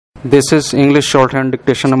This is English shorthand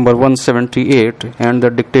dictation number 178 and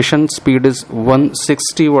the dictation speed is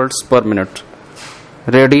 160 words per minute.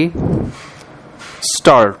 Ready?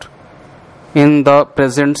 Start. In the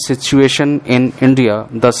present situation in India,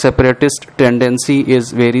 the separatist tendency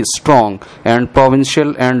is very strong and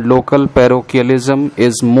provincial and local parochialism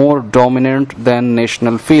is more dominant than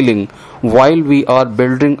national feeling. While we are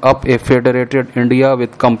building up a federated India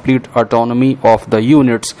with complete autonomy of the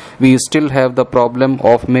units, we still have the problem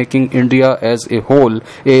of making India as a whole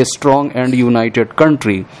a strong and united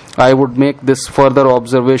country. I would make this further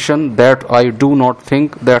observation that I do not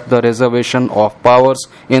think that the reservation of powers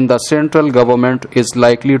in the central government is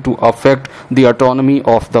likely to affect the autonomy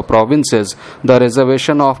of the provinces. The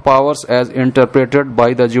reservation of powers as interpreted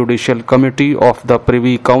by the Judicial Committee of the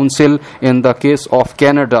Privy Council in the case of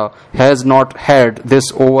Canada has not had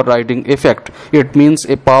this overriding effect. It means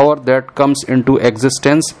a power that comes into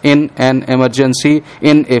existence in an emergency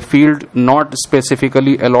in a field not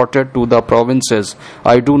specifically allotted to the provinces.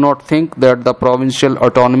 I do not think that the provincial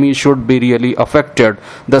autonomy should be really affected.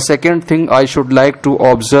 The second thing I should like to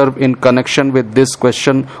observe in connection with this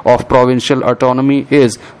question of provincial autonomy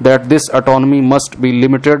is that this autonomy must be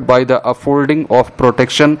limited by the affording of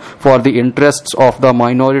protection for the interests of the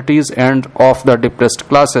minorities and of the depressed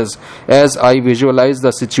classes. As I visualize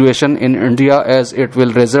the situation in India as it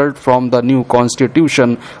will result from the new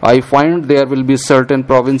constitution, I find there will be certain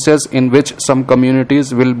provinces in which some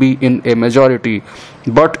communities will be in a majority.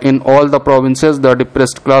 But in all the provinces, the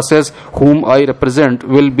depressed classes whom I represent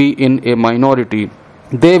will be in a minority.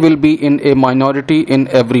 They will be in a minority in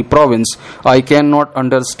every province. I cannot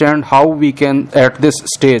understand how we can at this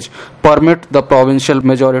stage permit the provincial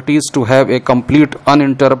majorities to have a complete,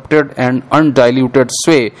 uninterrupted and undiluted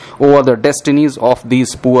sway over the destinies of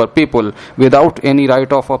these poor people, without any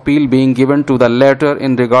right of appeal being given to the latter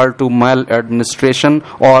in regard to maladministration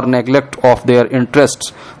or neglect of their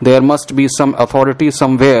interests. There must be some authority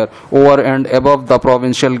somewhere over and above the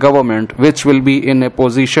provincial government, which will be in a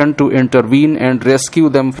position to intervene and rescue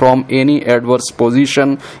them from any adverse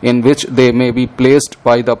position in which they may be placed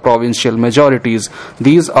by the provincial majorities.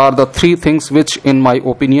 These are the three things which, in my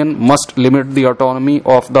opinion, must limit the autonomy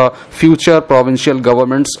of the future provincial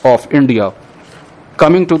governments of India.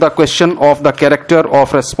 Coming to the question of the character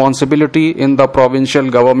of responsibility in the provincial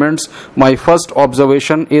governments, my first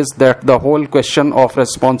observation is that the whole question of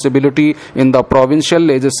responsibility in the provincial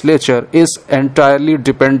legislature is entirely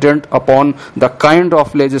dependent upon the kind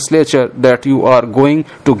of legislature that you are going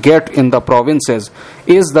to get in the provinces.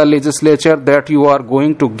 Is the legislature that you are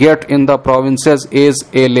going to get in the provinces is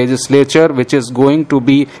a legislature which is going to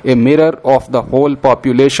be a mirror of the whole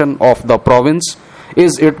population of the province?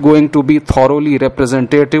 Is it going to be thoroughly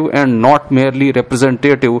representative and not merely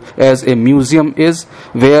representative as a museum is,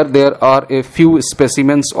 where there are a few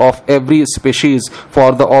specimens of every species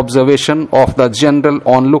for the observation of the general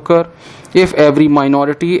onlooker? If every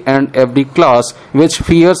minority and every class which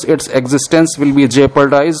fears its existence will be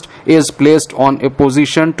jeopardized is placed on a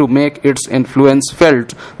position to make its influence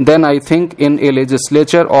felt, then I think in a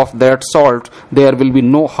legislature of that sort there will be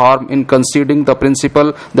no harm in conceding the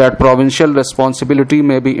principle that provincial responsibility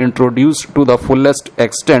may be introduced to the fullest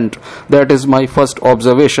extent. That is my first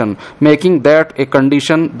observation. Making that a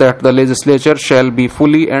condition that the legislature shall be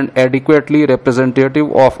fully and adequately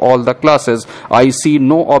representative of all the classes, I see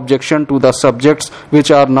no objection to the subjects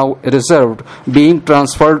which are now reserved being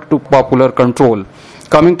transferred to popular control.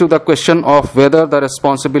 Coming to the question of whether the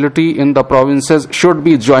responsibility in the provinces should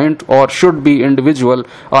be joint or should be individual,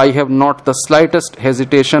 I have not the slightest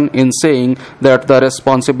hesitation in saying that the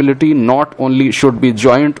responsibility not only should be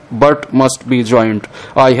joint but must be joint.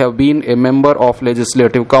 I have been a member of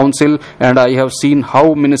Legislative Council and I have seen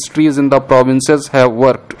how ministries in the provinces have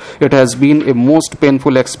worked. It has been a most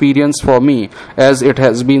painful experience for me, as it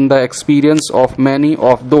has been the experience of many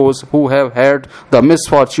of those who have had the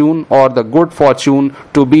misfortune or the good fortune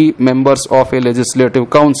to be members of a legislative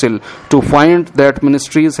council, to find that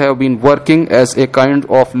ministries have been working as a kind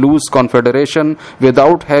of loose confederation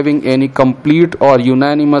without having any complete or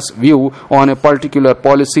unanimous view on a particular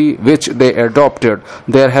policy which they adopted.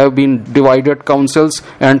 There have been divided councils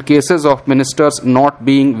and cases of ministers not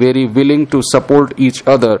being very willing to support each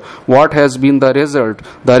other. What has been the result?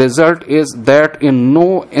 The result is that in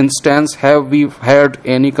no instance have we had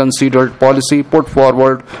any considered policy put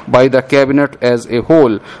forward by the cabinet as a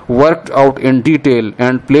whole, worked out in detail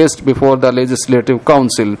and placed before the Legislative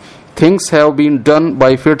Council. Things have been done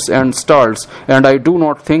by fits and starts, and I do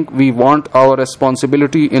not think we want our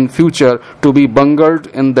responsibility in future to be bungled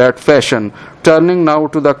in that fashion. Turning now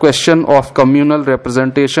to the question of communal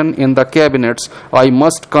representation in the cabinets, I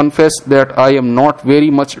must confess that I am not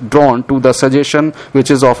very much drawn to the suggestion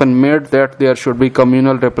which is often made that there should be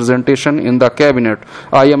communal representation in the cabinet.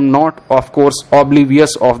 I am not, of course,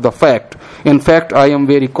 oblivious of the fact. In fact, I am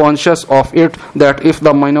very conscious of it that if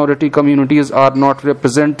the minority communities are not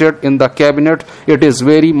represented in the cabinet, it is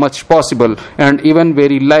very much possible and even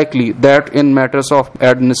very likely that in matters of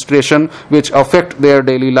administration which affect their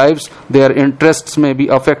daily lives, their interests may be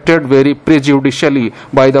affected very prejudicially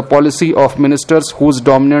by the policy of ministers whose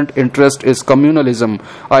dominant interest is communalism.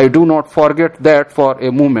 I do not forget that for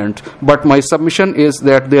a moment, but my submission is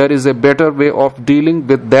that there is a better way of dealing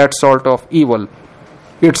with that sort of evil.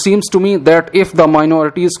 It seems to me that if the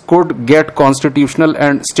minorities could get constitutional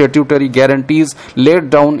and statutory guarantees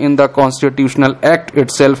laid down in the Constitutional Act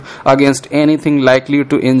itself against anything likely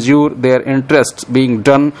to injure their interests being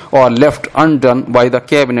done or left undone by the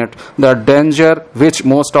cabinet, the danger which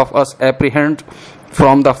most of us apprehend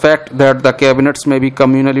from the fact that the cabinets may be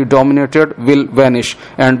communally dominated will vanish,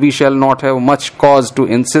 and we shall not have much cause to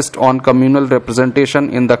insist on communal representation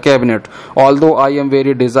in the cabinet. Although I am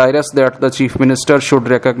very desirous that the Chief Minister should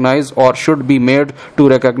recognize or should be made to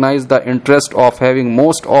recognize the interest of having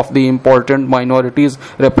most of the important minorities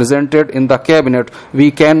represented in the cabinet, we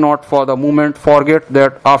cannot for the moment forget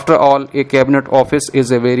that after all a cabinet office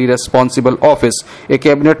is a very responsible office. A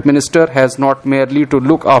cabinet minister has not merely to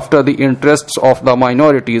look after the interests of the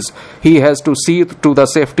minorities. He has to see to the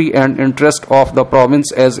safety and interest of the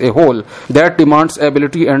province as a whole. That demands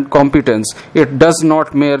ability and competence. It does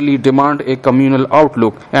not merely demand a communal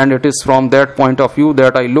outlook, and it is from that point of view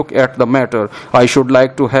that I look at the matter. I should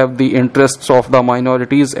like to have the interests of the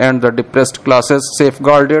minorities and the depressed classes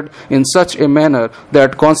safeguarded in such a manner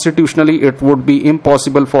that constitutionally it would be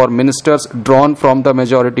impossible for ministers drawn from the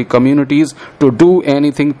majority communities to do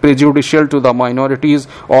anything prejudicial to the minorities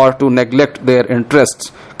or to neglect their interests.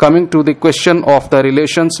 Coming to the question of the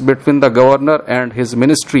relations between the governor and his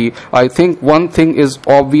ministry, I think one thing is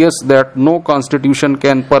obvious, that no constitution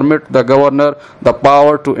can permit the governor the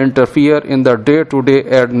power to interfere in the day-to-day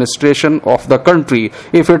administration of the country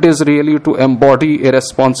if it is really to embody a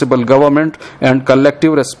responsible government and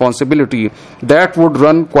collective responsibility. That would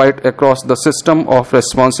run quite across the system of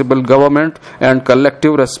responsible government and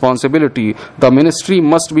collective responsibility. The ministry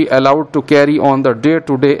must be allowed to carry on the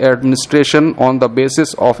day-to-day administration on the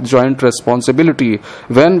basis of joint responsibility.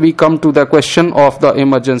 When we come to the question of the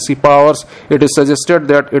emergency powers, it is suggested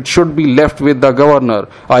that it should be left with the governor.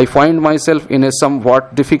 I find myself in a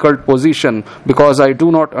somewhat difficult position because I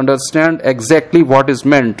do not understand exactly what is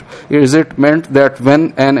meant. Is it meant that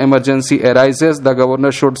when an emergency arises, the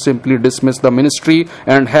governor should simply dismiss the ministry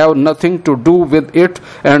and have nothing to do with it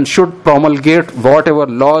and should promulgate whatever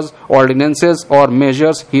laws, ordinances or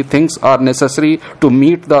measures he thinks are necessary to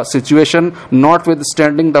meet the situation,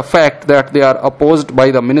 notwithstanding the fact that they are opposed by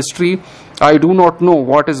the ministry? I do not know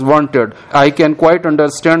what is wanted. I can quite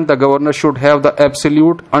understand the governor should have the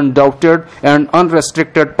absolute, undoubted and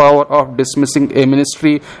unrestricted power of dismissing a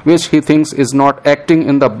ministry which he thinks is not acting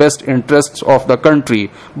in the best interests of the country.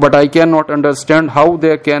 But I cannot understand how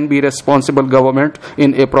there can be responsible government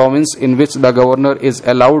in a province in which the governor is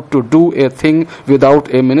allowed to do a thing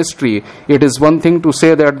without a ministry. It is one thing to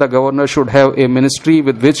say that the governor should have a ministry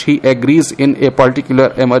with which he agrees in a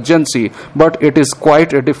particular emergency, but it is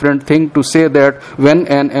quite a different thing to say that when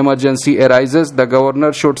an emergency arises, the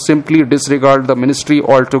governor should simply disregard the ministry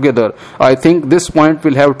altogether. I think this point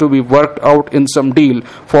will have to be worked out in some deal,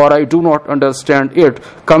 for I do not understand it.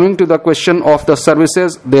 Coming to the question of the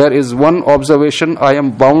services, there is one observation I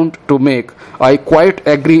am bound to make. I quite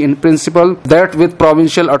agree in principle that with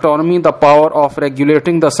provincial autonomy, the power of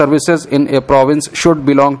regulating the services in a province should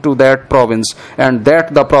belong to that province, and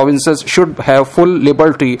that the provinces should have full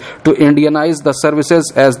liberty to Indianize the services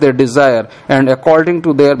as they desire and according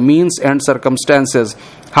to their means and circumstances.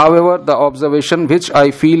 However, the observation which I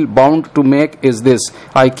feel bound to make is this: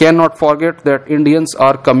 I cannot forget that Indians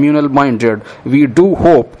are communal minded. We do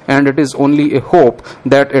hope, and it is only a hope,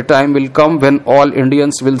 that a time will come when all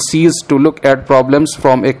Indians will cease to look at problems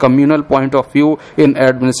from a communal point of view in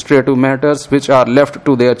administrative matters which are left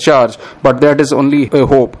to their charge. But that is only a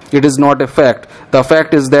hope. It is not a fact. The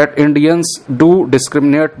fact is that Indians do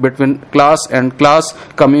discriminate between class and class,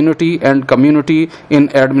 community and community in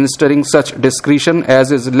administering such discretion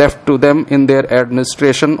as is left to them in their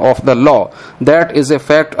administration of the law. That is a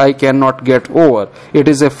fact I cannot get over. It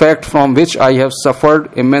is a fact from which I have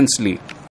suffered immensely.